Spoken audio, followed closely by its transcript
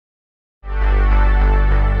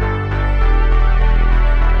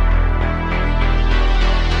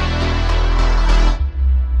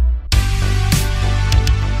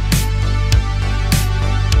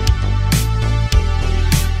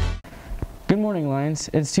morning, Lions.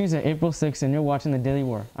 It's Tuesday, April 6th, and you're watching the Daily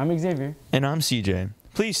War. I'm Xavier. And I'm CJ.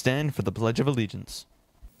 Please stand for the Pledge of Allegiance.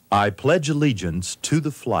 I pledge allegiance to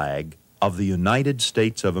the flag of the United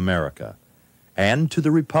States of America and to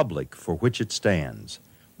the republic for which it stands,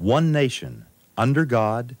 one nation, under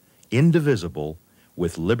God, indivisible,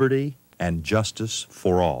 with liberty and justice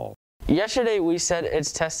for all. Yesterday we said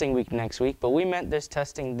it's testing week next week, but we meant this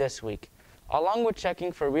testing this week. Along with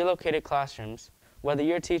checking for relocated classrooms, whether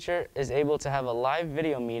your teacher is able to have a live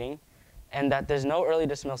video meeting and that there's no early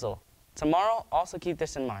dismissal. Tomorrow, also keep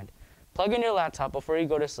this in mind. Plug in your laptop before you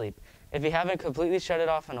go to sleep. If you haven't completely shut it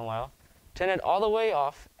off in a while, turn it all the way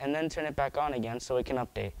off and then turn it back on again so it can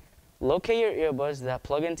update. Locate your earbuds that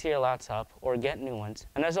plug into your laptop or get new ones.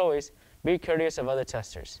 And as always, be courteous of other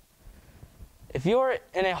testers. If you are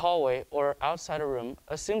in a hallway or outside a room,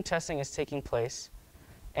 assume testing is taking place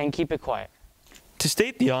and keep it quiet. To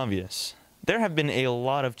state the obvious, there have been a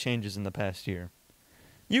lot of changes in the past year.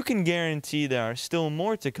 You can guarantee there are still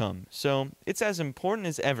more to come, so it's as important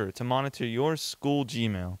as ever to monitor your school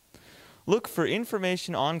Gmail. Look for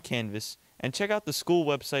information on Canvas and check out the school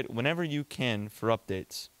website whenever you can for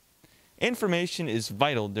updates. Information is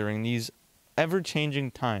vital during these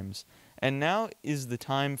ever-changing times, and now is the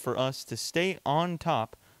time for us to stay on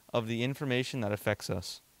top of the information that affects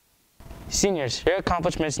us. Seniors, your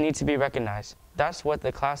accomplishments need to be recognized. That's what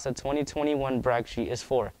the Class of 2021 brag sheet is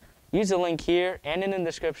for. Use the link here and in the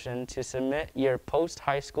description to submit your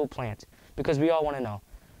post-high school plans, because we all want to know.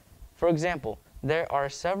 For example, there are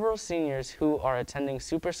several seniors who are attending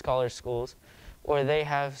Super Scholar schools, or they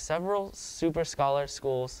have several Super Scholar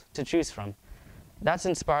schools to choose from. That's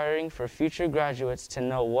inspiring for future graduates to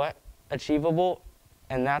know what's achievable,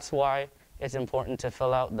 and that's why it's important to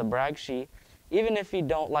fill out the brag sheet, even if you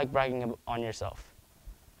don't like bragging on yourself.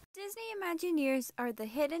 Disney Imagineers are the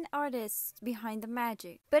hidden artists behind the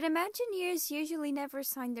magic, but Imagineers usually never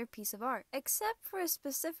sign their piece of art, except for a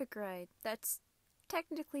specific ride that's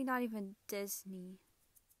technically not even Disney.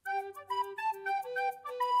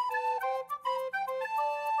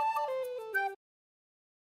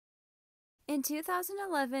 In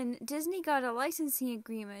 2011, Disney got a licensing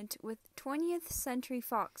agreement with 20th Century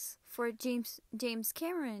Fox for James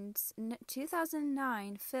Cameron's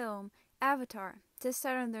 2009 film Avatar to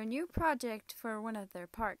start on their new project for one of their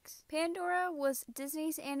parks. Pandora was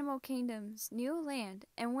Disney's Animal Kingdom's new land,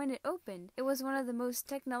 and when it opened, it was one of the most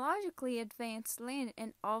technologically advanced land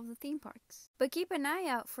in all of the theme parks. But keep an eye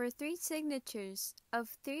out for 3 signatures of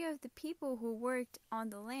 3 of the people who worked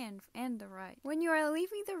on the land and the ride. When you are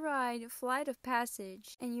leaving the ride Flight of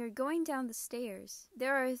Passage and you're going down the stairs,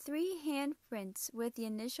 there are 3 handprints with the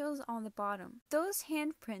initials on the bottom. Those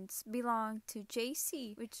handprints belong to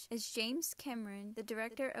JC, which is James Cameron, the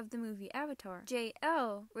director of the movie Avatar,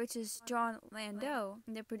 JL, which is John Lando,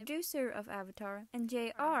 the producer of Avatar, and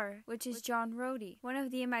JR, which is John Rhodey, one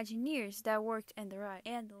of the Imagineers that worked in the ride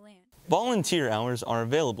and the land. Volunteer hours are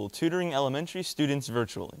available tutoring elementary students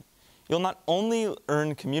virtually. You'll not only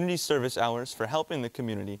earn community service hours for helping the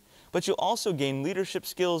community, but you'll also gain leadership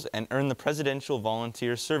skills and earn the Presidential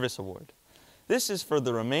Volunteer Service Award. This is for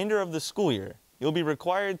the remainder of the school year. You'll be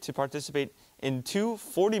required to participate in 2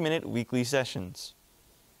 40-minute weekly sessions.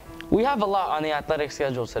 We have a lot on the athletic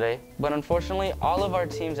schedule today, but unfortunately all of our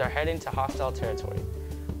teams are heading to hostile territory.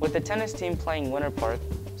 With the tennis team playing Winter Park,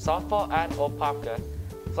 softball at Opapka,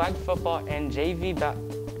 flag football and JV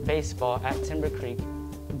baseball at Timber Creek,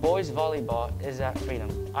 boys volleyball is at Freedom.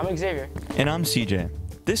 I'm Xavier. And I'm CJ.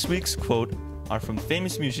 This week's quote are from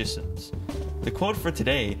famous musicians. The quote for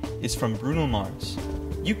today is from Bruno Mars.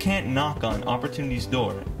 You can't knock on opportunity's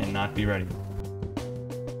door and not be ready.